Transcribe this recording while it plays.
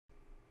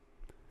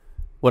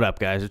What up,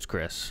 guys? It's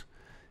Chris,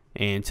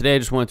 and today I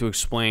just wanted to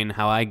explain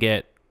how I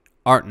get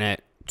Artnet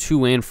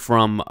to and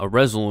from a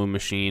Resolume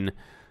machine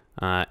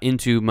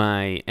into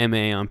my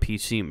MA on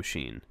PC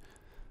machine.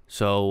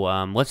 So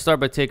let's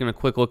start by taking a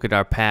quick look at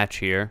our patch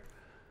here.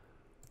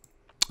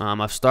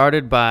 I've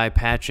started by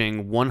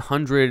patching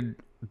 100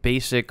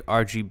 basic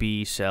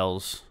RGB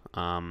cells,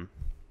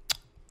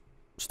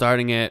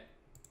 starting at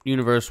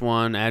universe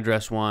 1,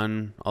 address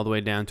 1, all the way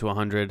down to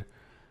 100.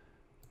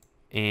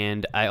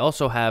 And I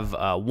also have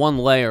one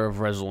layer of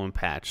Resolume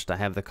patched. I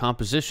have the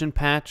composition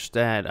patched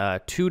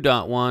at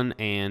 2.1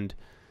 and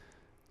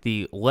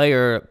the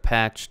layer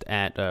patched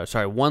at,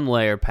 one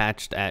layer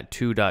patched at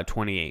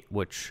 2.28,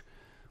 which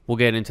we'll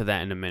get into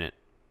that in a minute.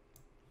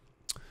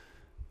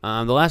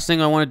 The last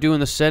thing I want to do in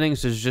the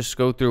settings is just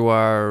go through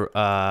our,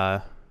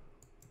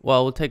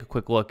 well, we'll take a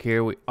quick look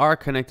here. We are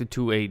connected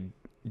to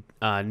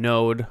a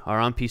node. Our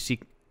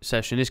on-PC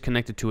session is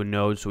connected to a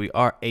node, so we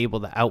are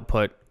able to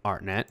output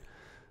Artnet.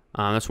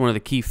 That's one of the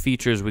key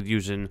features with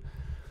using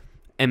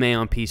MA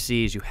on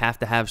PCs. You have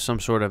to have some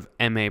sort of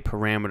MA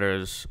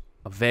parameters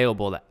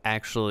available to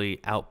actually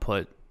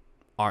output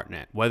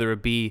Artnet, whether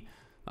it be,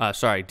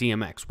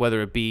 DMX,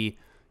 whether it be,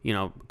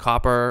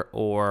 copper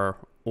or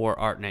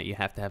Artnet. You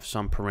have to have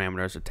some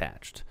parameters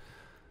attached.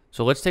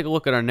 So let's take a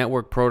look at our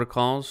network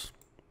protocols.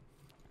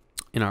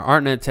 In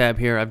our Artnet tab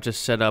here, I've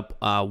just set up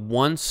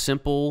one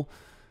simple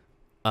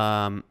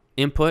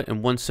input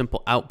and one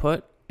simple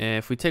output. And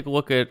if we take a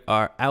look at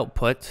our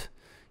output,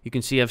 you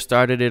can see I've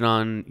started it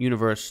on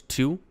universe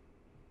 2.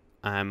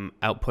 I'm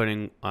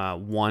outputting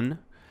 1.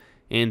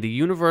 And the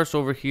universe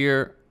over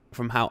here,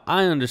 from how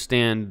I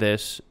understand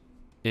this,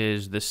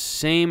 is the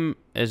same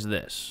as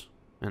this.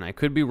 And I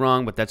could be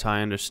wrong, but that's how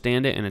I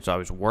understand it, and it's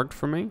always worked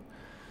for me.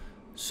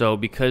 So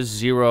because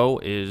 0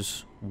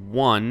 is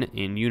 1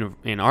 in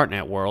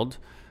Artnet world,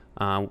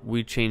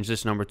 we change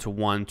this number to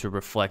 1 to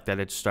reflect that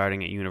it's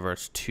starting at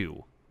universe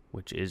 2.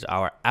 Which is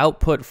our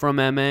output from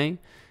MA,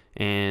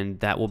 and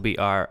that will be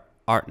our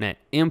Artnet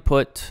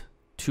input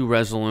to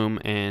Resolume,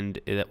 and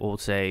it will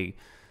say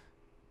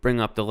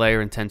bring up the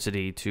layer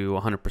intensity to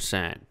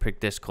 100%, pick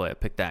this clip,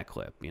 pick that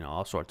clip,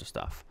 all sorts of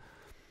stuff.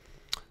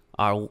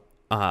 Our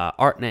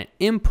Artnet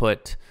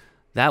input,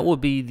 that will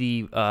be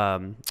the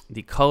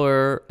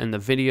color and the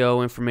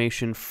video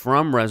information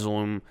from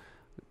Resolume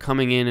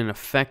coming in and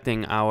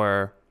affecting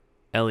our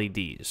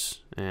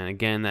LEDs. And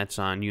again, that's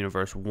on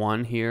universe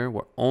 1 here.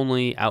 We're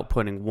only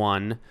outputting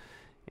 1,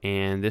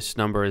 and this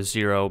number is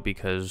 0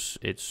 because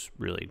it's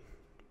really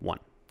 1.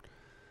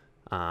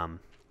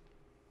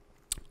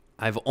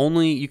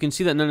 You can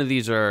see that none of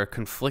these are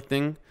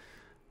conflicting.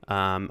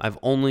 I've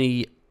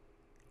only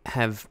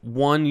have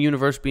one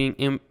universe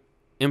being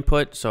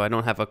input, so I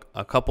don't have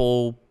a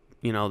couple,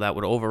 that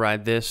would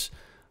override this.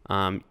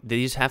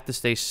 These have to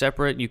stay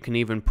separate. You can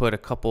even put a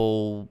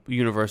couple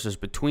universes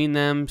between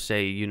them.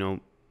 Say,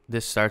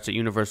 this starts at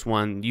universe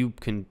 1. You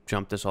can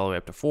jump this all the way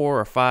up to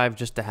 4 or 5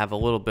 just to have a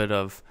little bit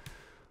of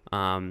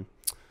room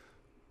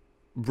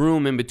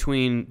in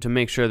between to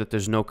make sure that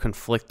there's no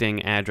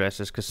conflicting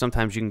addresses, because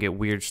sometimes you can get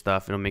weird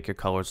stuff. It'll make your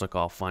colors look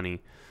all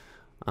funny.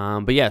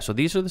 But yeah, so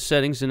these are the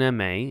settings in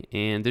MA,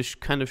 and this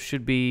kind of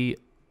should be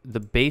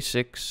the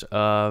basics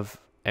of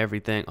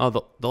everything.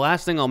 Oh, the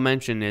last thing I'll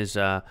mention is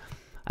I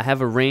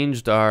have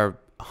arranged our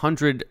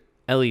 100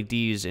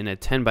 LEDs in a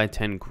 10 by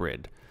 10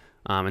 grid.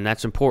 And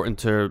that's important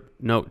to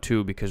note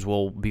too, because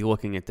we'll be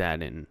looking at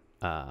that in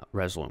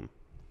Resolume.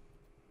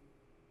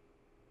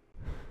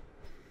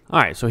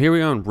 Alright, so here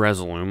we are in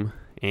Resolume,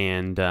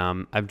 and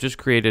I've just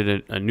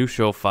created a new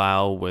show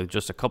file with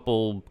just a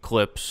couple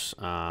clips,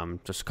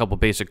 just a couple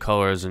basic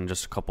colors, and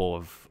just a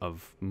couple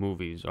of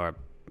movies, or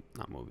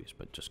not movies,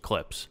 but just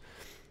clips.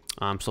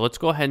 So let's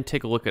go ahead and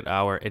take a look at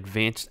our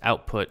advanced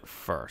output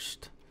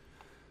first.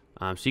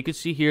 So you can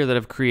see here that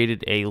I've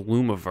created a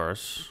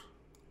Lumiverse,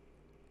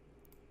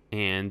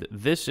 and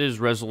this is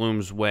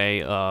Resolume's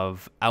way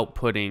of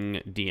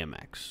outputting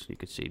DMX. You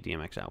can see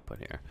DMX output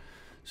here.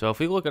 So if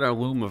we look at our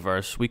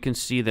Lumiverse, we can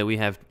see that we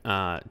have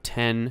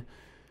 10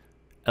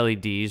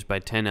 LEDs by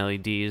 10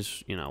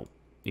 LEDs.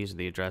 These are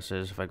the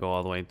addresses if I go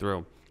all the way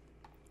through.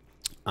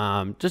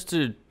 Just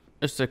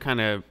to kind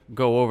of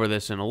go over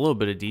this in a little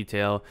bit of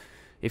detail,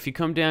 if you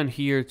come down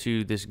here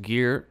to this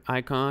gear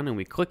icon and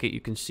we click it, you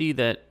can see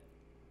that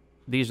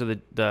these are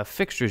the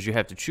fixtures you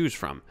have to choose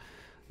from.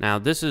 Now,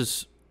 this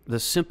is the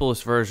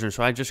simplest version,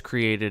 so I just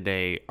created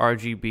a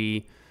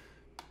RGB,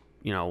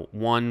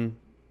 one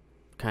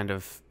kind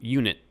of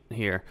unit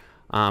here.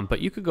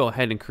 But you could go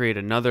ahead and create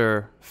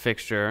another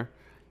fixture,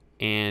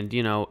 and,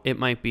 it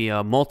might be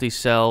a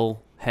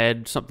multi-cell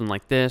head, something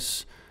like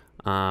this,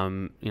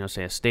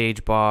 say a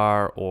stage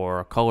bar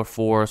or a color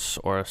force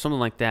or something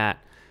like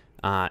that.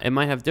 It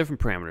might have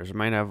different parameters. It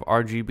might have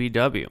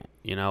RGBW.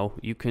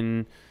 You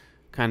can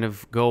kind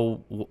of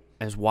go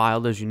as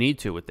wild as you need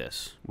to with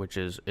this, which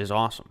is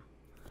awesome.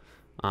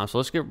 So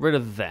let's get rid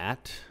of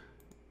that,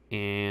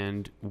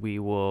 and we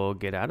will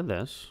get out of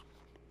this.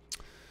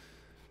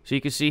 So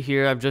you can see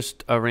here I've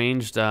just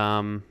arranged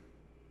 10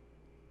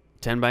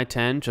 10 by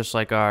 10, just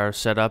like our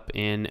setup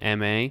in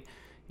MA.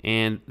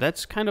 And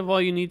that's kind of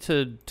all you need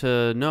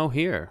to know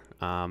here.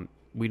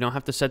 We don't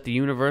have to set the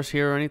universe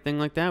here or anything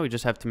like that. We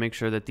just have to make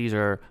sure that these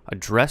are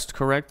addressed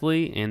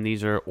correctly and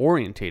these are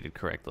orientated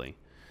correctly.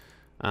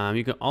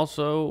 You can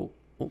also,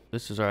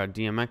 this is our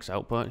DMX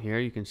output here.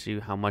 You can see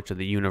how much of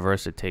the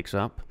universe it takes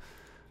up.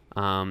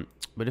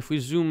 But if we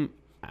zoom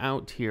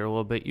out here a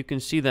little bit, you can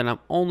see that I'm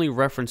only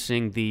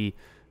referencing the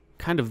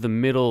kind of the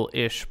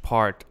middle-ish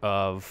part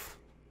of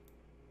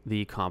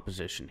the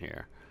composition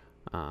here.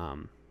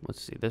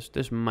 Let's see,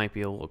 this might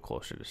be a little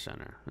closer to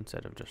center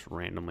instead of just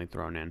randomly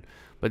thrown in.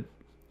 But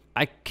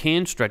I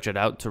can stretch it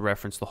out to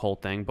reference the whole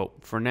thing,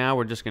 but for now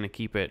we're just going to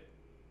keep it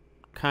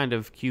kind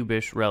of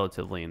cubish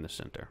relatively in the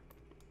center.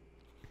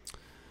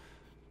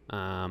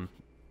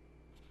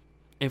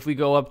 If we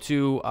go up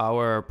to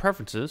our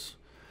preferences,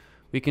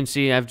 we can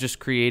see I've just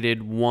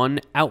created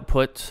one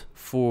output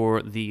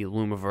for the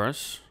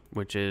Lumiverse,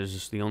 which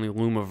is the only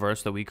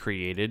Lumiverse that we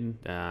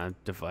created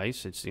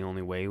device. It's the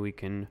only way we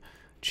can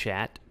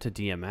chat to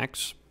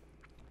DMX.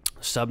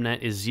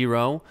 Subnet is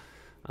 0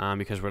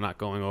 because we're not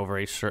going over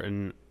a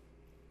certain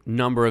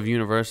number of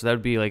universe. That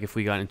would be like if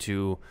we got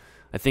into,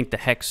 I think the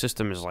hex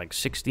system is like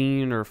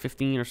 16 or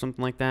 15 or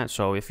something like that.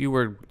 So if you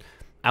were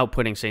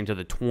outputting, say, into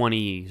the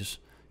 20s,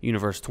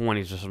 universe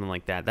 20s or something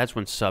like that, that's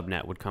when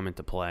subnet would come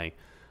into play.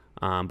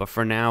 But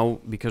for now,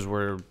 because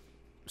we're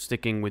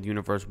sticking with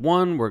universe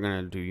 1, we're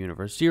going to do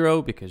universe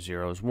 0 because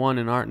 0 is 1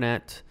 in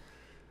Artnet.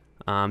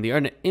 The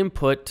Artnet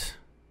input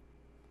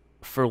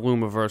for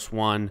Lumiverse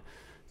 1,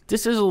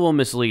 this is a little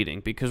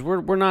misleading because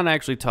we're not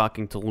actually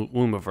talking to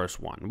Lumiverse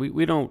 1.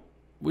 We don't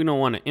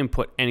want to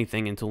input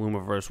anything into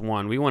Lumiverse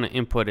 1. We want to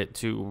input it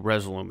to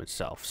Resolume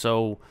itself.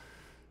 So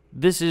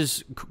this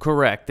is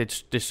correct.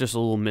 It's just a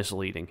little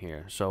misleading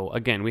here. So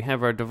again, we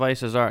have our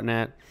device as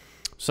Artnet.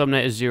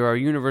 Subnet is 0. Our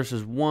universe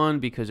is 1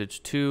 because it's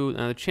 2.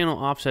 Now the channel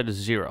offset is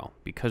 0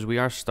 because we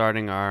are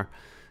starting our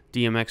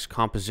DMX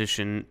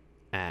composition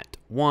at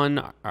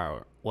 1,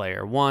 our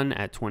layer 1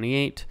 at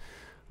 28.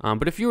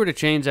 But if you were to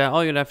change that,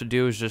 all you'd have to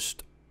do is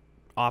just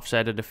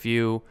offset it a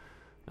few.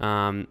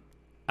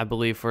 I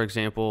believe, for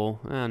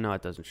example, no,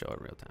 it doesn't show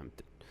it real time.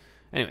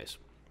 Anyways,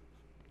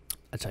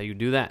 that's how you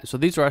do that. So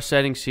these are our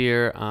settings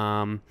here.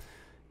 I'm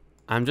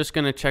just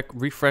going to check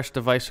refresh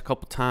device a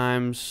couple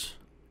times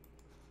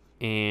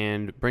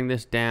and bring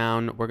this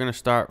down. We're going to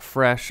start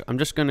fresh. I'm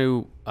just going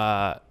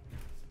to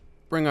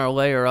bring our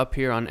layer up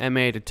here on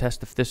MA to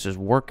test if this is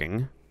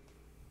working.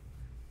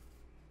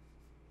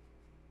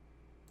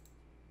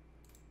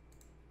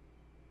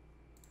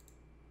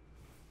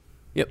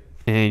 Yep,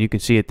 and you can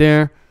see it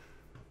there.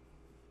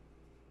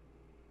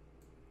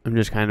 I'm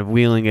just kind of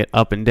wheeling it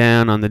up and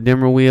down on the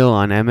dimmer wheel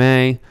on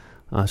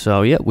MA.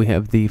 So, yeah, we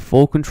have the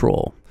full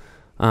control.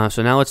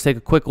 So now let's take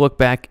a quick look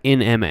back in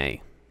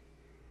MA.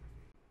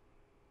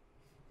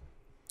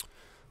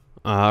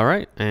 All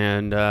right,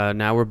 and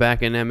now we're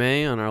back in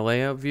MA on our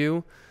layout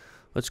view.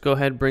 Let's go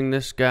ahead and bring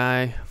this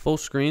guy full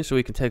screen so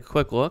we can take a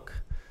quick look.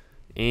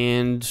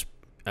 And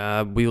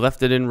we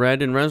left it in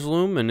red in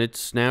Resolume, and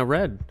it's now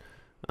red.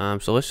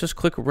 So let's just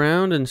click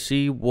around and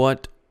see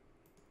what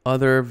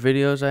other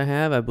videos I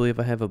have. I believe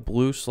I have a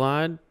blue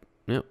slide.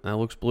 Yep, that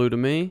looks blue to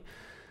me.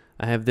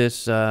 I have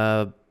this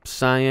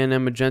cyan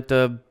and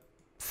magenta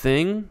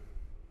thing.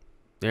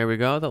 There we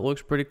go. That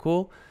looks pretty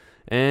cool.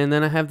 And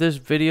then I have this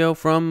video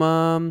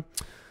from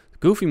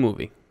Goofy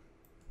Movie,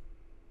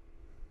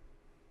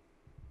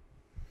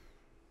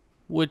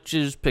 which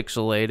is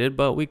pixelated,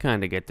 but we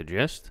kind of get the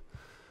gist.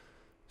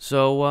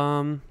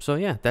 So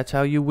yeah, that's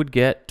how you would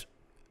get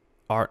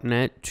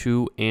Artnet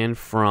to and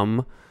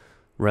from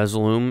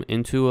Resolume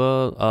into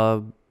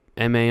a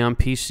MA on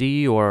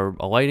PC or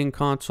a lighting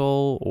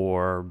console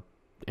or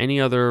any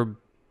other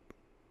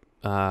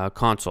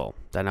console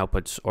that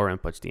outputs or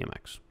inputs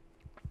DMX.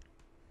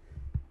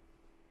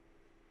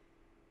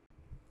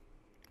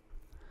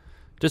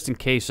 Just in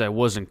case I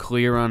wasn't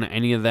clear on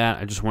any of that,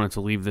 I just wanted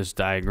to leave this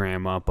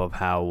diagram up of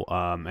how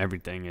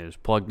everything is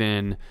plugged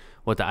in,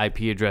 what the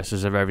IP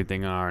addresses of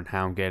everything are, and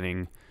how I'm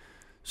getting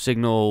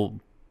signal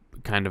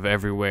kind of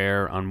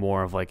everywhere on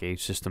more of like a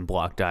system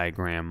block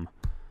diagram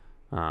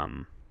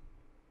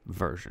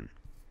version.